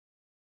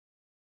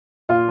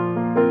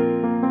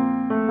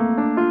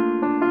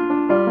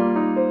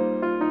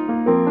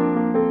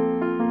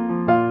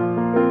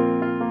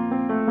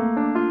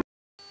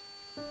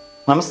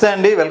నమస్తే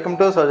అండి, welcome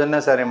to సౌజన్య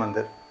శారీ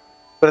మందిర్.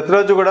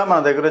 ప్రతిరోజు కూడా మన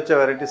దగ్గర వచ్చే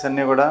వెరైటీస్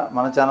అన్నీ కూడా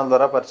మన ఛానల్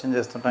ద్వారా పరిచయం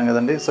చేస్తుంటాం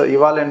కదండి. సో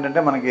ఇవాళ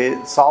ఏంటంటే మనకి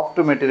సాఫ్ట్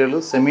మెటీరియల్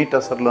సెమీ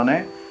టసర్లోనే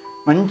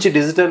మంచి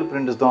డిజిటల్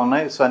ప్రింట్స్తో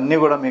ఉన్నాయి. సో అన్నీ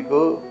కూడా మీకు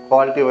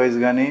క్వాలిటీ వైజ్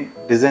కానీ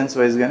డిజైన్స్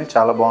వైజ్ కానీ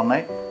చాలా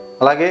బాగున్నాయి.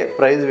 అలాగే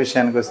ప్రైస్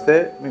విషయానికి వస్తే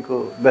మీకు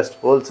బెస్ట్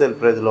హోల్సేల్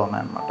ప్రైస్లో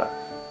ఉన్నాయన్నమాట.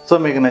 సో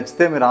మీకు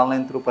నచ్చితే మీరు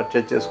ఆన్లైన్ త్రూ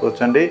పర్చేజ్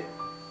చేసుకోవచ్చండి.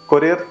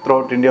 కొరియర్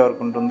త్రూఅవుట్ ఇండియా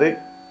వరకు ఉంటుంది.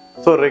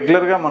 సో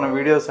రెగ్యులర్గా మన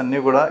వీడియోస్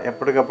అన్నీ కూడా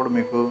ఎప్పటికప్పుడు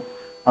మీకు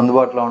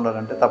అందుబాటులో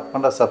ఉండాలంటే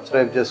తప్పకుండా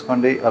సబ్స్క్రైబ్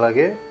చేసుకోండి.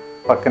 అలాగే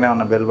పక్కనే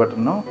ఉన్న బెల్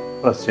బటన్ను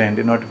ప్రెస్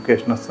చేయండి,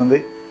 నోటిఫికేషన్ వస్తుంది.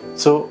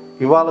 సో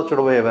ఇవాళ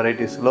చూడబోయే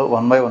వెరైటీస్లో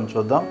 1 by 1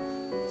 చూద్దాం.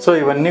 సో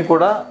ఇవన్నీ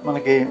కూడా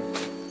మనకి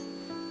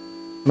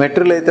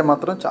మెటీరియల్ అయితే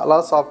మాత్రం చాలా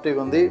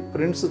సాఫ్ట్గా ఉంది.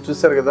 ప్రింట్స్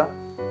చూసారు కదా,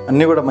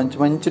 అన్నీ కూడా మంచి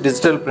మంచి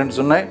డిజిటల్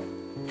ప్రింట్స్ ఉన్నాయి.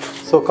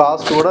 సో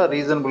కాస్ట్ కూడా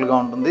రీజనబుల్గా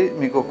ఉంటుంది.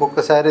 మీకు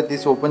ఒక్కొక్క శారీ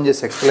తీసి ఓపెన్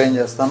చేసి ఎక్స్ప్లెయిన్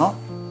చేస్తాను.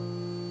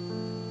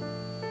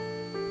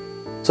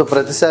 సో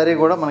ప్రతి శారీ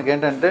కూడా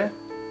మనకేంటంటే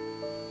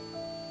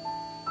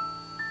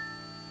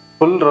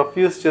ఫుల్ రఫ్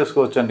యూస్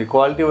చేసుకోవచ్చు అండి.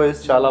 క్వాలిటీ వైజ్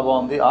చాలా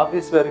బాగుంది.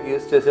 ఆఫీస్ వేర్కి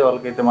యూస్ చేసే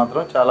వాళ్ళకైతే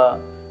మాత్రం చాలా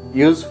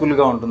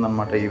యూస్ఫుల్గా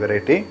ఉంటుందన్నమాట ఈ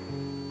వెరైటీ.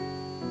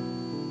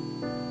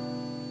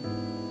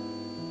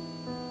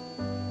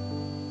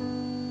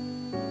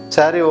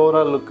 శారీ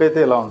ఓవరాల్ లుక్ అయితే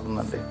ఇలా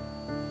ఉంటుందండి.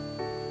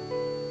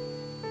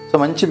 సో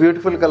మంచి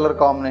బ్యూటిఫుల్ కలర్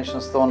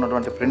కాంబినేషన్స్తో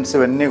ఉన్నటువంటి ప్రింట్స్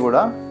ఇవన్నీ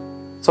కూడా.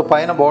 సో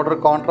పైన బార్డర్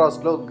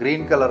కాంట్రాస్ట్లో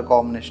గ్రీన్ కలర్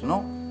కాంబినేషను.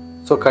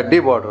 సో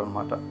కడ్డీ బార్డర్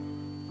అనమాట.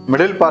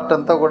 మిడిల్ పార్ట్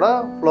అంతా కూడా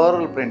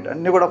ఫ్లోరల్ ప్రింట్,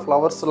 అన్నీ కూడా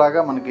ఫ్లవర్స్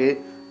లాగా మనకి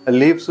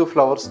లీవ్స్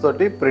ఫ్లవర్స్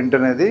తోటి ప్రింట్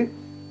అనేది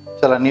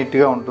చాలా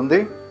నీట్గా ఉంటుంది.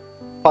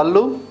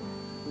 పళ్ళు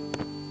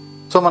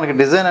సో మనకి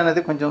డిజైన్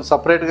అనేది కొంచెం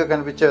సపరేట్గా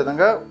కనిపించే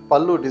విధంగా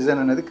పళ్ళు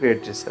డిజైన్ అనేది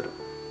క్రియేట్ చేశారు.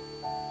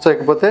 సో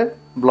ఇకపోతే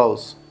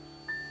బ్లౌజ్.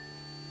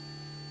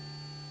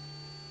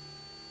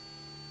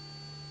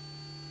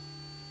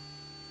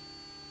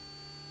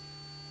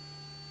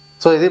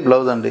 సో ఇది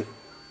బ్లౌజ్ అండి.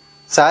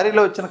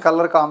 శారీలో వచ్చిన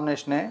కలర్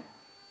కాంబినేషనే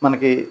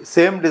మనకి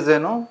సేమ్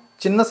డిజైను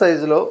చిన్న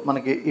సైజులో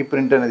మనకి ఈ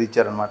ప్రింట్ అనేది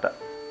ఇచ్చారనమాట.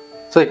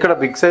 సో ఇక్కడ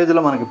బిగ్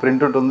సైజులో మనకి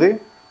ప్రింట్ ఉంటుంది.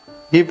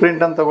 ఈ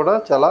ప్రింట్ అంతా కూడా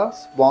చాలా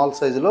స్మాల్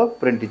సైజులో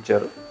ప్రింట్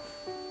ఇచ్చారు.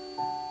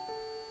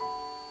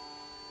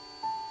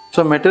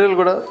 సో మెటీరియల్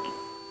కూడా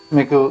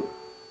మీకు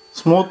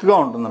స్మూత్గా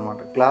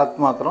ఉంటుందన్నమాట. క్లాత్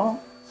మాత్రం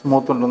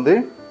స్మూత్ ఉంటుంది.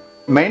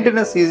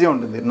 మెయింటెనెన్స్ ఈజీ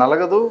ఉంటుంది,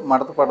 నలగదు,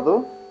 మడత పడదు.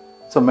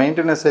 సో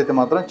మెయింటెనెన్స్ అయితే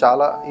మాత్రం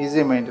చాలా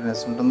ఈజీ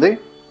మెయింటెనెన్స్ ఉంటుంది.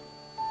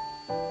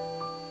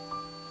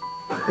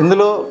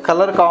 ఇందులో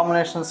colour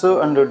combinations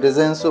and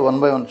designs 1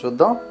 by 1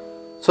 చూద్దాం.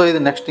 సో ఇది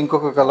నెక్స్ట్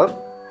ఇంకొక కలర్.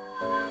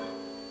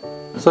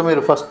 సో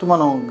మీరు ఫస్ట్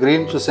మనం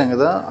గ్రీన్ చూసాం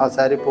కదా, ఆ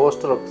శారీ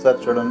పోస్టర్ ఒకసారి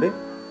చూడండి.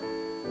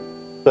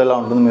 సో ఎలా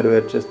ఉంటుంది మీరు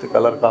వేర్ చేస్తే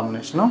కలర్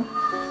కాంబినేషను.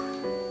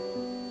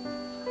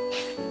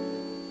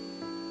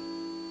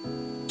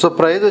 సో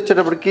ప్రైస్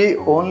వచ్చేటప్పటికి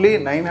ఓన్లీ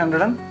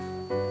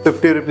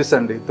 950 రూపీస్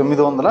అండి,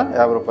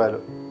 950 రూపాయలు.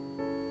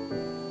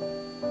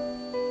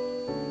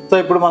 సో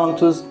ఇప్పుడు మనం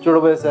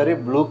చూడబోయే శారీ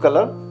బ్లూ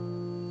కలర్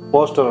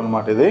పోస్టర్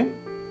అనమాట ఇది.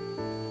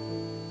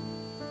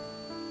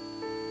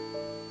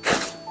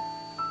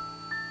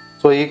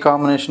 సో ఈ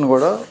కాంబినేషన్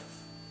కూడా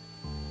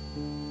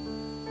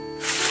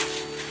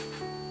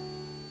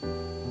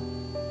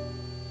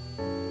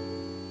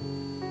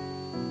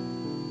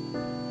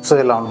సో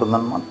ఇలా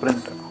ఉంటుందన్నమాట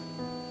ప్రింట్.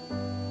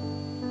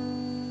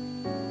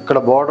 ఇక్కడ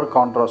బార్డర్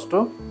కాంట్రాస్ట్,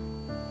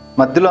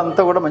 మధ్యలో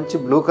అంతా కూడా మంచి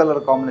blue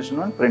colour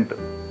combination print.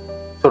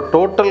 So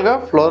టోటల్గా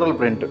ఫ్లోరల్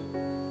ప్రింట్.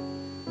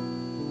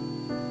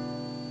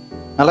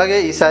 అలాగే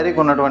ఈ శారీకి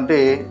ఉన్నటువంటి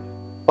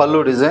పళ్ళు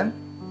డిజైన్.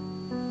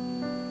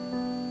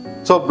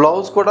 సో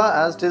బ్లౌజ్ కూడా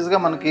యాజ్ ఇట్ ఈస్గా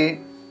మనకి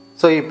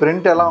సో ఈ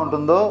ప్రింట్ ఎలా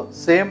ఉంటుందో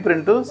సేమ్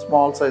ప్రింట్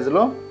స్మాల్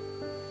సైజులో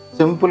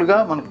సింపుల్గా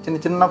మనకి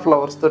చిన్న చిన్న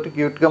ఫ్లవర్స్ తోటి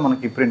క్యూట్గా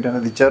మనకి ఈ ప్రింట్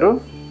అనేది ఇచ్చారు.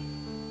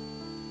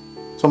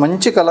 సో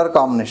మంచి కలర్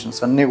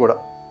కాంబినేషన్స్ అన్నీ కూడా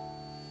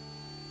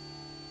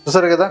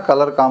చూసారు కదా.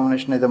 కలర్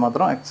కాంబినేషన్ అయితే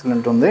మాత్రం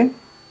ఎక్సలెంట్ ఉంది.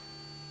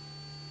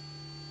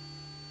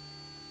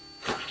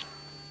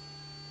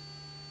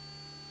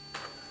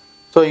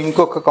 సో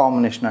ఇంకొక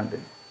కాంబినేషన్ అండి.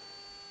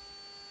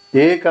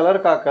 ఏ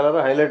కలర్కి ఆ కలర్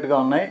హైలైట్గా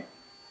ఉన్నాయి.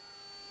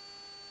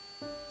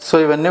 సో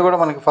ఇవన్నీ కూడా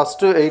మనకి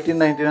ఫస్ట్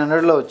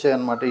 1800-1900లో వచ్చాయి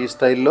అన్నమాట ఈ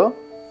స్టైల్లో.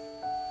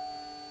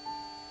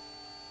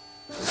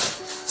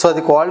 సో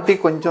అది క్వాలిటీ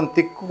కొంచెం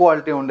థిక్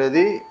క్వాలిటీ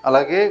ఉండేది.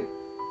 అలాగే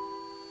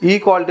ఈ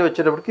క్వాలిటీ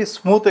వచ్చేటప్పటికి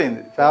స్మూత్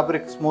అయింది,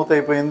 ఫ్యాబ్రిక్ స్మూత్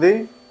అయిపోయింది.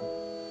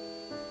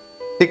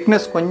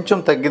 థిక్నెస్ కొంచెం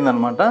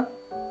తగ్గిందనమాట.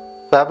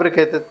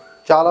 ఫ్యాబ్రిక్ అయితే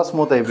చాలా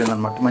స్మూత్ అయిపోయింది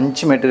అనమాట.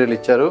 మంచి మెటీరియల్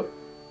ఇచ్చారు.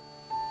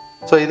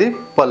 సో ఇది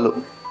పళ్ళు,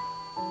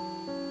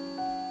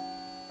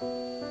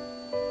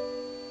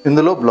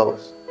 ఇందులో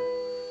బ్లౌజ్.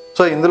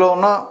 సో ఇందులో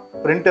ఉన్న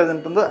ప్రింట్ ఏది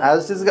ఉంటుందో యాజ్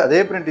ఇట్ ఈస్గా అదే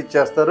ప్రింట్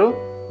ఇచ్చేస్తారు,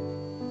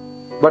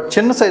 బట్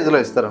చిన్న సైజులో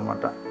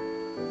ఇస్తారనమాట.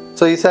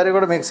 సో ఈ శారీ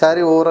కూడా మీకు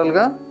శారీ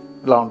ఓవరాల్గా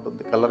ఇలా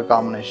ఉంటుంది కలర్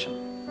కాంబినేషన్.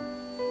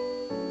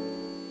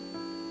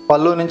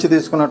 పళ్ళు నుంచి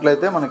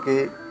తీసుకున్నట్లయితే మనకి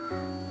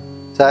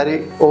శారీ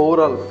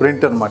ఓవరాల్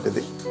ప్రింట్ అనమాట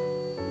ఇది.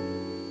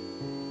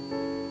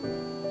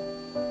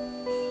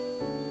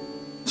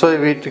 సో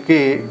వీటికి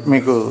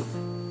మీకు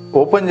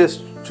ఓపెన్ చేసి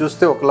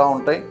చూస్తే ఒకలా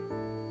ఉంటాయి,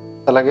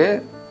 అలాగే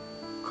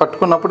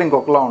కట్టుకున్నప్పుడు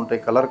ఇంకొకలా ఉంటాయి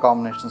కలర్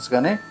కాంబినేషన్స్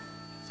కానీ.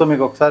 సో సో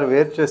మీకు ఒకసారి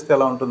వేర్ చేస్తే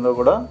ఎలా ఉంటుందో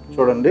కూడా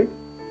చూడండి.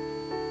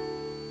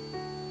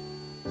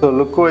 సో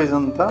లుక్ వైజ్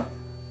అంతా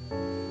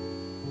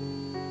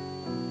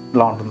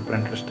ఇలా ఉంటుంది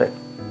ప్రింటెడ్ స్టైల్.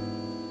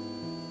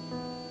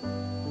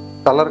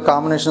 కలర్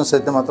కాంబినేషన్స్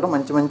అయితే మాత్రం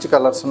మంచి మంచి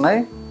కలర్స్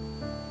ఉన్నాయి.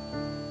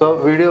 సో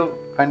వీడియో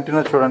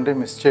కంటిన్యూ చూడండి,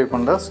 మిస్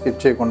చేయకుండా,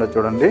 స్కిప్ చేయకుండా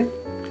చూడండి.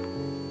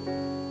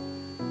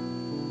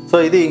 సో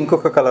ఇది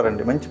ఇంకొక కలర్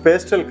అండి, మంచి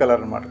పేస్టల్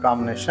కలర్ అన్నమాట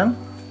కాంబినేషన్.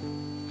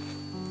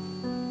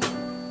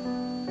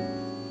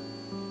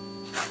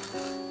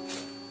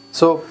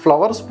 సో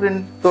ఫ్లవర్స్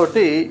ప్రింట్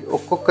తోటి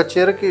ఒక్కొక్క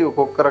చీరకి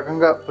ఒక్కొక్క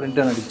రకంగా ప్రింట్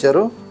అనేది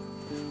ఇచ్చారు.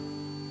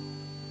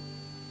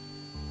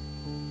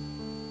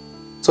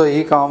 సో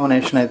ఈ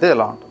కాంబినేషన్ అయితే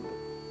ఎలా ఉంటుంది.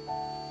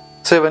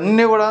 సో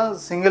ఇవన్నీ కూడా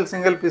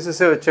సింగిల్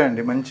పీసెసే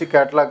వచ్చాయండి, మంచి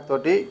క్యాటలాగ్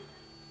తోటి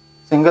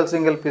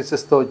సింగిల్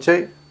పీసెస్తో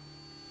వచ్చాయి.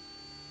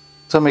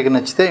 సో మీకు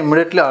నచ్చితే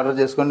ఇమ్మీడియట్లీ ఆర్డర్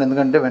చేసుకోండి,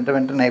 ఎందుకంటే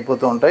వెంటనే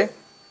అయిపోతూ ఉంటాయి.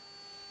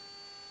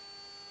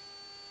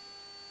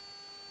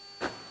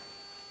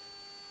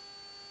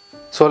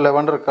 సో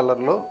లెవెండర్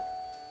కలర్లో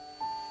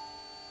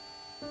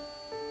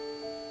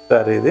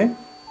సారీ ఇది.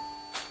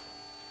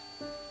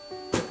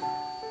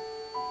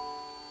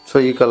 సో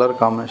ఈ కలర్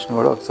కాంబినేషన్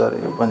కూడా ఒకసారి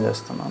ఓపెన్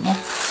చేస్తున్నాను.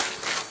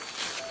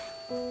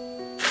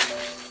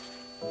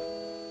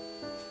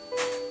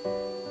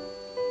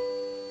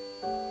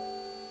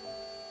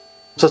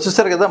 సో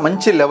చూస్తారు కదా,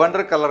 మంచి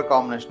లెవెండర్ కలర్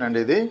కాంబినేషన్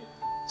అండి ఇది.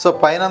 సో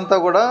పైన అంతా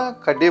కూడా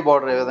కడ్డీ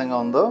బార్డర్ ఏ విధంగా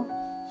ఉందో,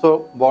 సో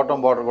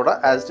బాటమ్ బార్డర్ కూడా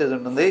యాజ్ ఇట్ ఈజ్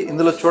ఉంటుంది.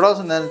 ఇందులో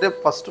చూడాల్సింది ఏంటంటే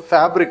ఫస్ట్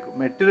ఫ్యాబ్రిక్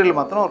మెటీరియల్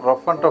మాత్రం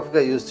రఫ్ అండ్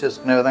టఫ్గా యూజ్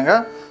చేసుకునే విధంగా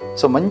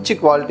సో మంచి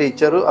క్వాలిటీ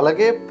ఇచ్చారు.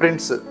 అలాగే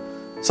ప్రింట్స్,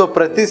 సో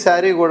ప్రతి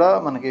శారీ కూడా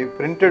మనకి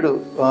ప్రింటెడ్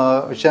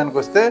విషయానికి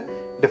వస్తే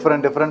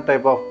డిఫరెంట్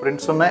టైప్ ఆఫ్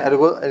ప్రింట్స్ ఉన్నాయి,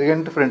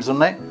 ఎలిగెంట్ ప్రింట్స్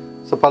ఉన్నాయి.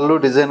 సో పళ్ళు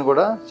డిజైన్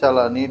కూడా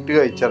చాలా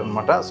నీట్గా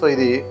ఇచ్చారనమాట. సో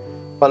ఇది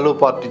పళ్ళు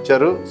పార్ట్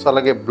ఇచ్చారు. సో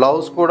అలాగే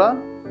బ్లౌజ్ కూడా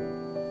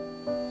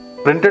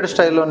ప్రింటెడ్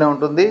స్టైల్లోనే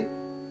ఉంటుంది,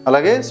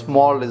 అలాగే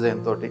స్మాల్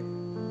డిజైన్ తోటి.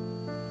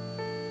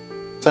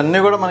 సో అన్నీ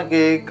కూడా మనకి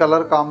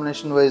కలర్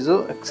కాంబినేషన్ వైజ్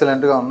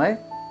ఎక్సలెంట్గా ఉన్నాయి.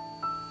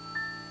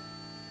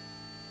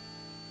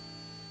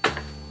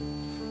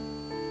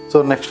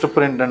 సో నెక్స్ట్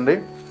ప్రింట్ అండి.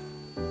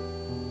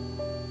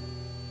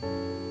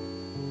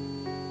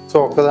 సో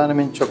ఒక్కదాని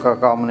మించి ఒక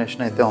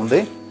కాంబినేషన్ అయితే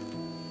ఉంది.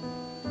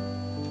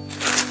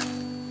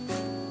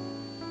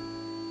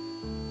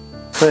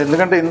 సో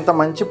ఎందుకంటే ఇంత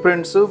మంచి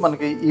ప్రింట్స్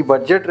మనకి ఈ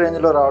బడ్జెట్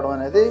రేంజ్లో రావడం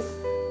అనేది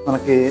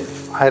మనకి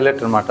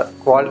హైలైట్ అనమాట,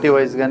 క్వాలిటీ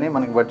వైజ్ కానీ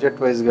మనకి బడ్జెట్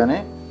వైజ్ కానీ.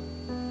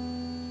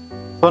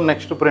 సో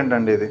నెక్స్ట్ ప్రింట్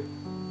అండి, ఇది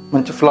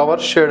మంచి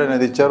ఫ్లవర్ షేడ్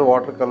అనేది ఇచ్చారు,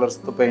 వాటర్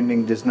కలర్స్తో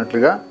పెయింటింగ్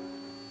చేసినట్లుగా.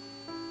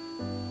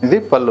 ఇది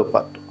పళ్ళు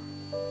పార్ట్,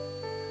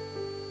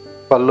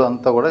 పళ్ళు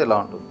అంతా కూడా ఇలా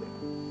ఉంటుంది.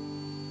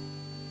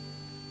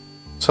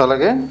 సో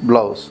అలాగే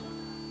బ్లౌజ్,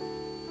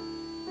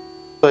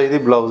 సో ఇది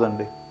బ్లౌజ్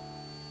అండి.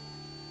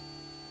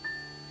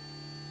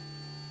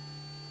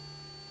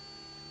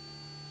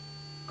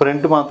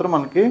 ప్రింట్ మాత్రం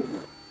మనకి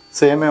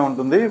సేమే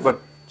ఉంటుంది, బట్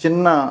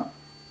చిన్న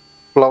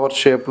ఫ్లవర్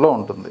షేప్లో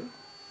ఉంటుంది.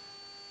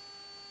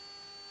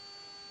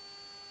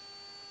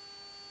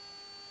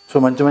 సో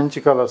మంచి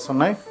కలర్స్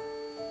ఉన్నాయి.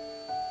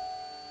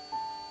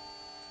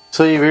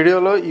 సో ఈ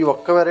వీడియోలో ఈ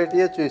ఒక్క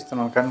వెరైటీయే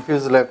చూపిస్తున్నాను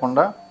కన్ఫ్యూజ్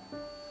లేకుండా.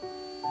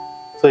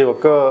 సో ఈ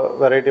ఒక్క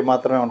వెరైటీ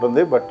మాత్రమే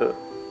ఉంటుంది, బట్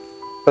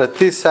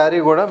ప్రతి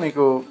శారీ కూడా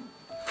మీకు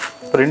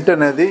ప్రింట్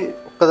అనేది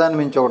ఒక్కదాని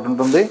మించి ఒకటి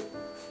ఉంటుంది.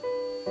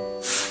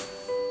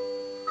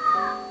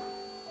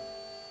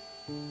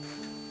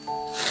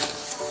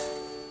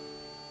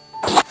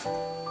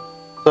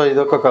 సో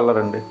ఇదొక కలర్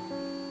అండి.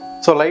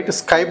 So light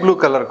sky blue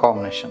colour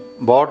combination,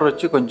 border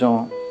వచ్చి కొంచెం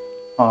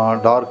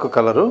డార్క్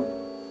కలరు,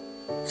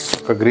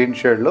 ఒక గ్రీన్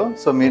షేడ్లో.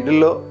 సో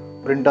మిడిల్లో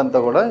ప్రింట్ అంతా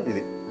కూడా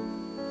ఇది,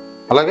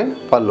 అలాగే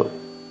పళ్ళు.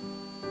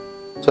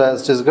 సో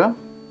యాజ్ ఇట్ ఈస్గా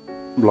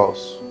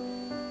బ్లౌజ్.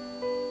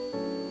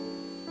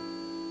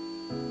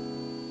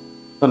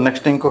 సో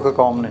నెక్స్ట్ ఇంకొక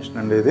కాంబినేషన్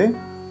అండి ఇది.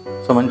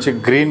 సో మంచి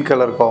గ్రీన్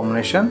కలర్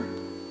కాంబినేషన్.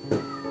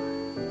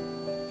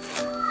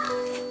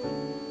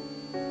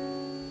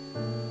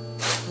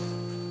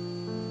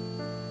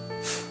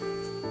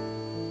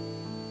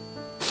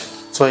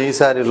 సో ఈ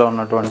శారీలో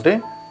ఉన్నటువంటి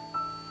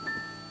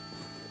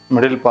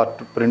మిడిల్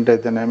పార్ట్ ప్రింట్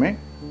అయితేనేమి,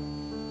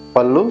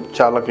 పళ్ళు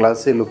చాలా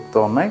క్లాసీ లుక్తో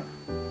ఉన్నాయి.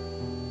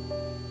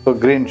 సో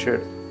గ్రీన్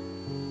షేడ్,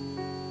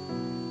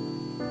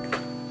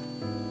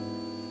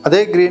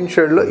 అదే గ్రీన్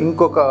షేడ్లో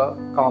ఇంకొక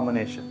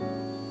కాంబినేషన్,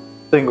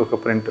 సో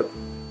ఇంకొక ప్రింట్.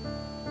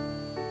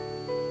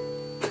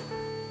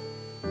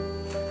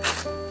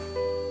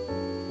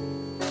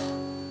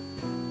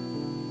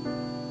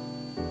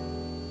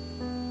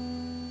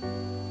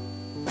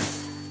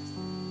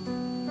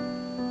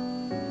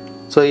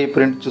 సో ఈ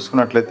ప్రింట్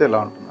చూసుకున్నట్లయితే ఎలా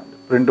ఉంటుందండి,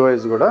 ప్రింట్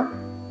వైజ్ కూడా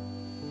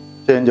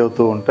చేంజ్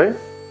అవుతూ ఉంటాయి.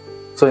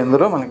 సో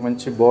ఇందులో మనకి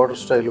మంచి బోర్డర్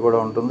స్టైల్ కూడా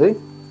ఉంటుంది.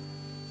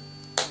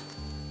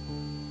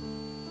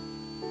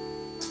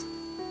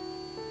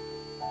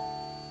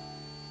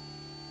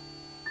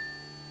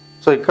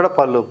 సో ఇక్కడ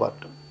పళ్ళు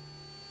పార్ట్.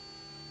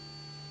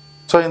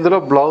 సో ఇందులో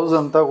బ్లౌజ్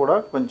అంతా కూడా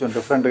కొంచెం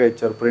డిఫరెంట్గా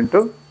ఇచ్చారు ప్రింట్.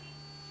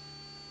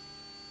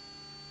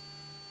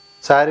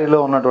 శారీలో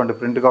ఉన్నటువంటి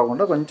ప్రింట్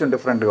కాకుండా కొంచెం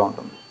డిఫరెంట్గా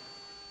ఉంటుంది.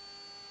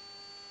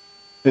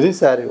 ఇది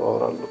శారీ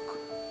ఓవరాల్ లుక్.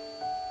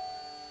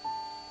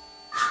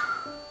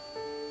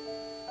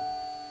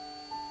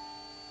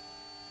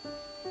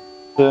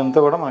 ఇదంతా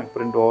కూడా మనకి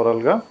ప్రింట్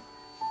ఓవరాల్గా.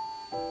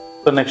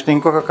 సో నెక్స్ట్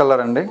ఇంకొక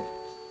కలర్ అండి.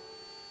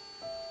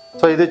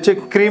 సో ఇది వచ్చి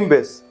క్రీమ్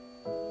బేస్,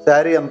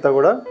 శారీ అంతా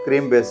కూడా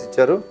క్రీమ్ బేస్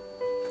ఇచ్చారు.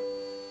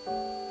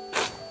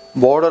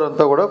 బోర్డర్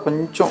అంతా కూడా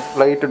కొంచెం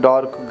light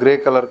dark grey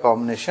colour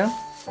combination,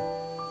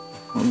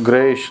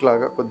 greyish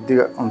లాగా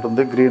కొద్దిగా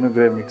ఉంటుంది, గ్రీన్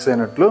గ్రే మిక్స్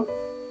అయినట్లు.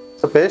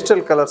 సో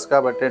పేస్టల్ కలర్స్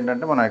కాబట్టి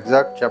ఏంటంటే మనం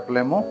ఎగ్జాక్ట్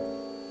చెప్పలేము.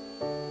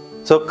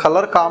 సో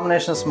కలర్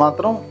కాంబినేషన్స్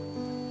మాత్రం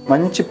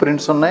మంచి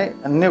ప్రింట్స్ ఉన్నాయి,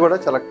 అన్నీ కూడా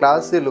చాలా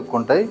క్లాసీ లుక్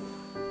ఉంటాయి.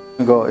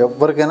 ఇంకో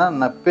ఎవరికైనా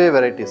నప్పే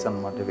వెరైటీస్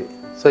అన్నమాట ఇవి.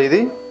 సో ఇది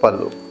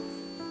పళ్ళు,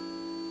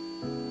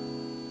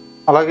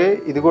 అలాగే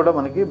ఇది కూడా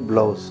మనకి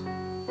బ్లౌజ్.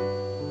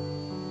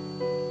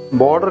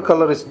 బార్డర్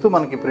కలర్ ఇస్తూ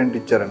మనకి ప్రింట్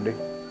ఇచ్చారండి.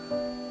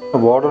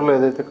 బార్డర్లో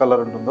ఏదైతే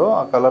కలర్ ఉంటుందో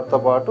ఆ కలర్తో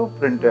పాటు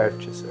ప్రింట్ యాడ్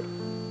చేశారు.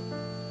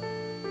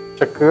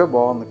 చక్కగా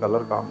బాగుంది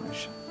colour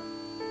combination.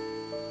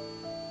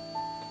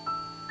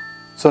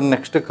 So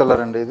next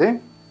colour అండి, ఇది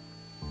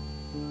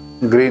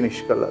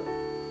గ్రీనిష్ కలర్.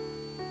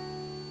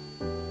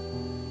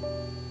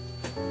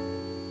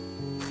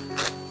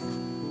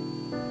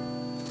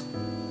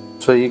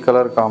 సో ఈ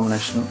కలర్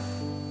కాంబినేషన్,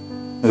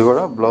 ఇది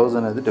కూడా బ్లౌజ్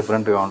అనేది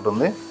డిఫరెంట్గా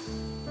ఉంటుంది.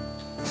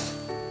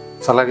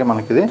 అలాగే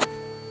మనకి ఇది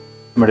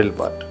మిడిల్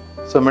పార్ట్.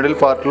 సో మిడిల్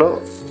పార్ట్లో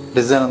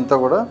డిజైన్ అంతా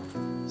కూడా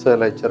సో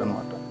ఇలా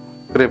ఇచ్చారనమాట,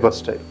 క్రీపర్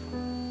స్టైల్.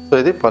 సో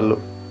ఇది పళ్ళు,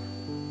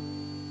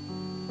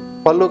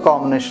 పళ్ళు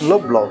కాంబినేషన్లో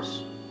బ్లౌజ్.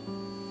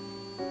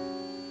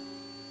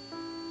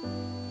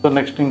 సో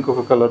నెక్స్ట్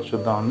ఇంకొక కలర్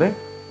చూద్దామండి.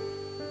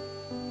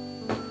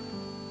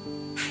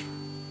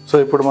 సో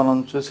ఇప్పుడు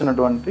మనం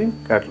చూసినటువంటి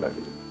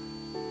క్యాటలాగ్ ఇది.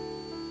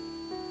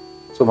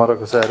 సో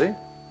మరొకసారి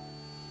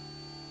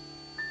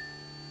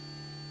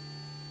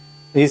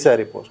ఈ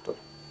శారీ పోస్టర్.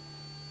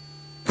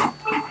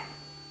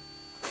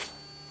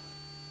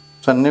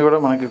 సో అన్నీ కూడా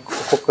మనకి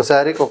ఒక్కొక్క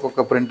శారీకి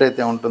ఒక్కొక్క ప్రింట్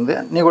అయితే ఉంటుంది,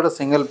 అన్నీ కూడా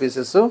సింగిల్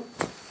పీసెస్.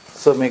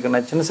 సో మీకు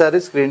నచ్చిన శారీ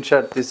స్క్రీన్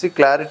షాట్ తీసి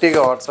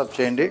క్లారిటీగా వాట్సాప్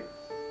చేయండి.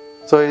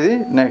 సో ఇది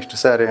నెక్స్ట్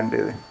శారీ అండి,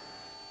 ఇది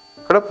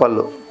ఇక్కడ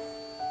పళ్ళు,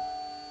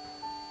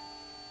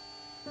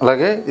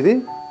 అలాగే ఇది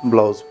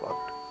blouse part.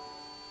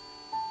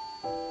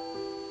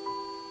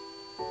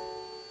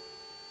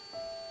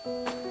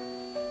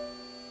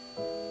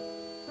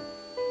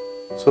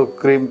 So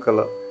cream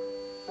colour.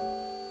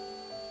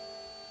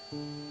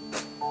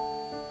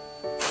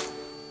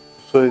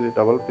 So ఇది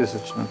డబల్ పీస్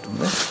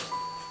వచ్చినట్టుంది.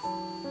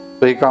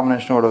 సో ఈ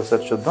కాంబినేషన్ కూడా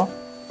ఒకసారి చూద్దాం.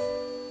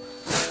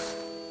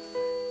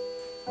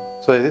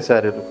 సో ఇది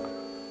శారీ లుక్,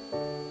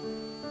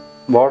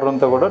 బార్డర్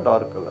అంతా కూడా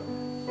డార్క్ కలర్.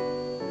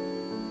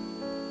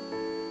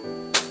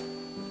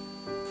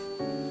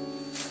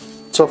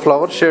 సో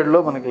ఫ్లవర్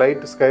షేడ్లో మనకి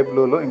లైట్ స్కై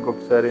బ్లూలో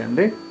ఇంకొక శారీ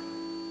అండి.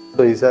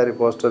 సో ఈ శారీ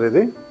పోస్టర్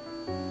ఇది.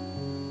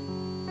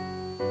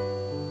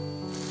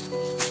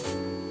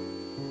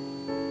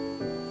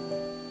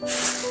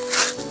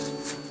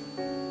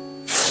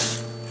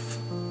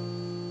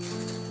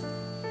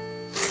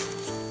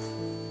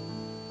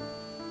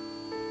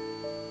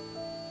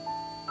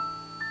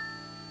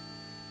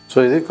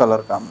 సో ఇది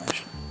కలర్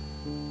కాంబినేషన్.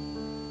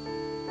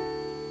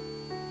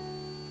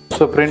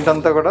 సో ప్రింట్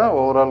అంతా కూడా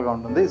ఓవరాల్గా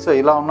ఉంటుంది. సో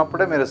ఇలా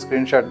ఉన్నప్పుడే మీరు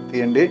స్క్రీన్ షాట్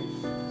తీయండి.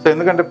 సో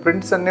ఎందుకంటే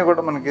ప్రింట్స్ అన్నీ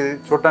కూడా మనకి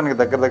చూడటానికి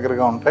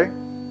దగ్గరగా ఉంటాయి.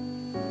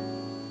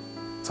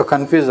 సో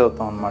కన్ఫ్యూజ్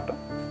అవుతాం అన్నమాట.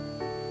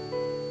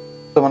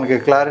 సో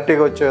మనకి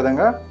క్లారిటీగా వచ్చే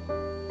విధంగా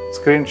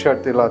స్క్రీన్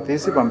షాట్ ఇలా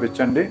తీసి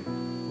పంపించండి.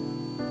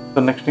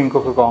 సో నెక్స్ట్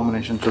ఇంకొక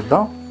కాంబినేషన్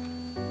చూద్దాం.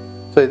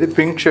 సో ఇది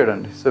పింక్ షేడ్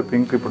అండి. సో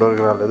పింక్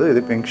ఇప్పటివరకు రాలేదు,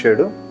 ఇది పింక్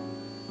షేడు.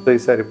 సో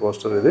ఈ సారీ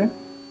పోస్టర్ ఇది.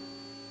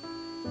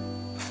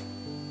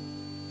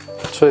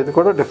 సో ఇది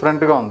కూడా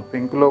డిఫరెంట్గా ఉంది,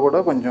 పింక్లో కూడా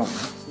కొంచెం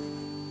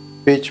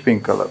పీచ్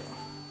పింక్ కలర్.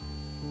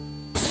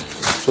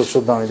 సో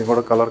చూద్దాం, ఇది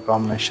కూడా కలర్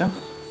కాంబినేషన్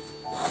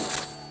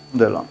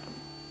ఇది ఎలా ఉంటుంది.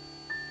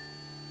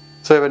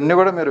 సో ఇవన్నీ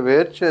కూడా మీరు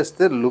వేర్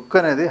చేస్తే లుక్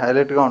అనేది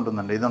హైలైట్గా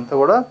ఉంటుందండి. ఇదంతా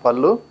కూడా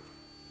పళ్ళు,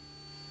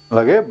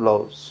 అలాగే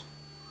బ్లౌజ్.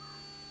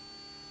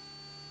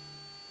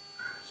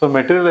 సో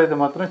మెటీరియల్ అయితే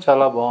మాత్రం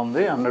చాలా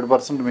బాగుంది,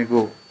 100% మీకు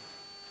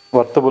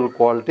worthable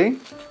quality.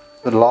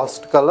 So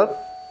last colour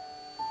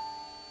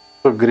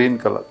so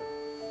green colour.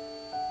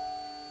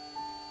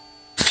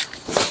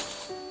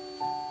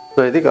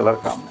 So ఇది కలర్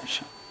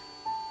కాంబినేషన్.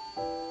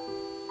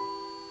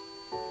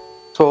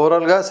 సో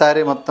ఓవరాల్గా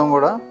శారీ మొత్తం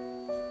కూడా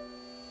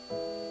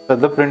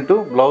పెద్ద ప్రింట్,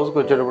 బ్లౌజ్కి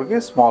వచ్చేటప్పటికి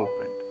small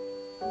print.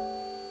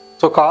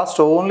 So cost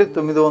only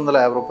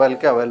 950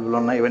 రూపాయలకి అవైలబుల్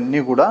ఉన్నాయి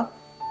ఇవన్నీ కూడా.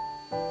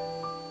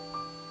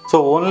 సో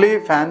ఓన్లీ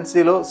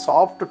ఫ్యాన్సీలో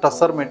సాఫ్ట్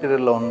టస్సర్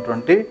మెటీరియల్లో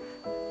ఉన్నటువంటి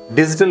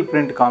డిజిటల్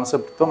ప్రింట్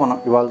కాన్సెప్ట్తో మనం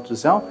ఇవాళ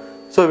చూసాం.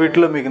 సో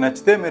వీటిలో మీకు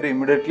నచ్చితే మీరు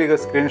ఇమీడియట్లీగా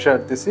స్క్రీన్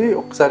షాట్ తీసి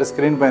ఒకసారి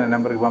స్క్రీన్ పైన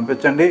నెంబర్కి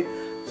పంపించండి.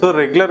 సో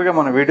రెగ్యులర్గా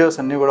మన వీడియోస్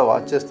అన్నీ కూడా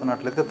వాచ్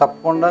చేస్తున్నట్లయితే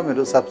తప్పకుండా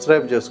మీరు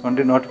సబ్స్క్రైబ్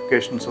చేసుకోండి,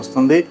 నోటిఫికేషన్స్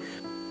వస్తుంది.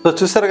 సో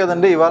చూసారు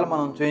కదండి, ఇవాళ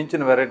మనం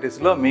చూపించిన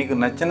వెరైటీస్లో మీకు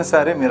నచ్చిన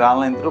సారీ మీరు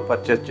ఆన్లైన్ త్రూ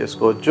పర్చేస్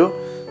చేసుకోవచ్చు.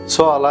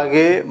 సో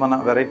అలాగే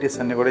మన వెరైటీస్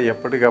అన్నీ కూడా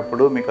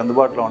ఎప్పటికప్పుడు మీకు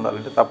అందుబాటులో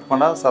ఉండాలంటే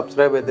తప్పకుండా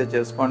సబ్స్క్రైబ్ అయితే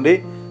చేసుకోండి.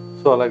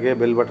 సో అలాగే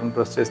బెల్ బటన్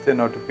ప్రెస్ చేస్తే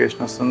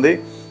నోటిఫికేషన్ వస్తుంది.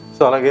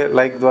 సో అలాగే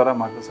లైక్ ద్వారా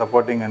మాకు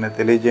సపోర్టింగ్ అనేది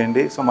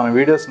తెలియజేయండి. సో మన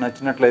వీడియోస్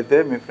నచ్చినట్లయితే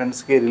మీ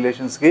ఫ్రెండ్స్కి,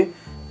 రిలేషన్స్కి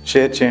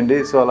షేర్ చేయండి.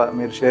 సో అలా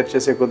మీరు షేర్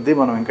చేసే కొద్దీ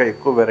మనం ఇంకా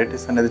ఎక్కువ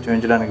వెరైటీస్ అనేది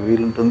చూపించడానికి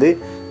వీలుంటుంది.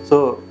 సో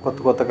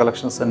కొత్త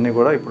కలెక్షన్స్ అన్నీ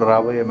కూడా ఇప్పుడు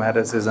రాబోయే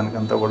మ్యారేజ్ సీజన్కి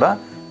అంతా కూడా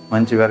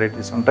మంచి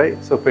వెరైటీస్ ఉంటాయి.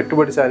 సో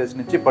పెట్టుబడి శారీస్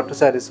నుంచి పట్టు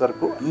శారీస్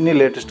వరకు అన్ని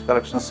లేటెస్ట్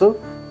కలెక్షన్స్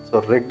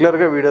సో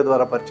రెగ్యులర్గా వీడియో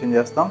ద్వారా పరిచయం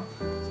చేస్తాం.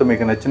 సో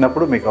మీకు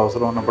నచ్చినప్పుడు మీకు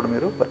అవసరం ఉన్నప్పుడు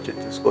మీరు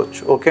పర్చేజ్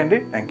చేసుకోవచ్చు. ఓకే అండి,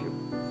 థ్యాంక్ యూ.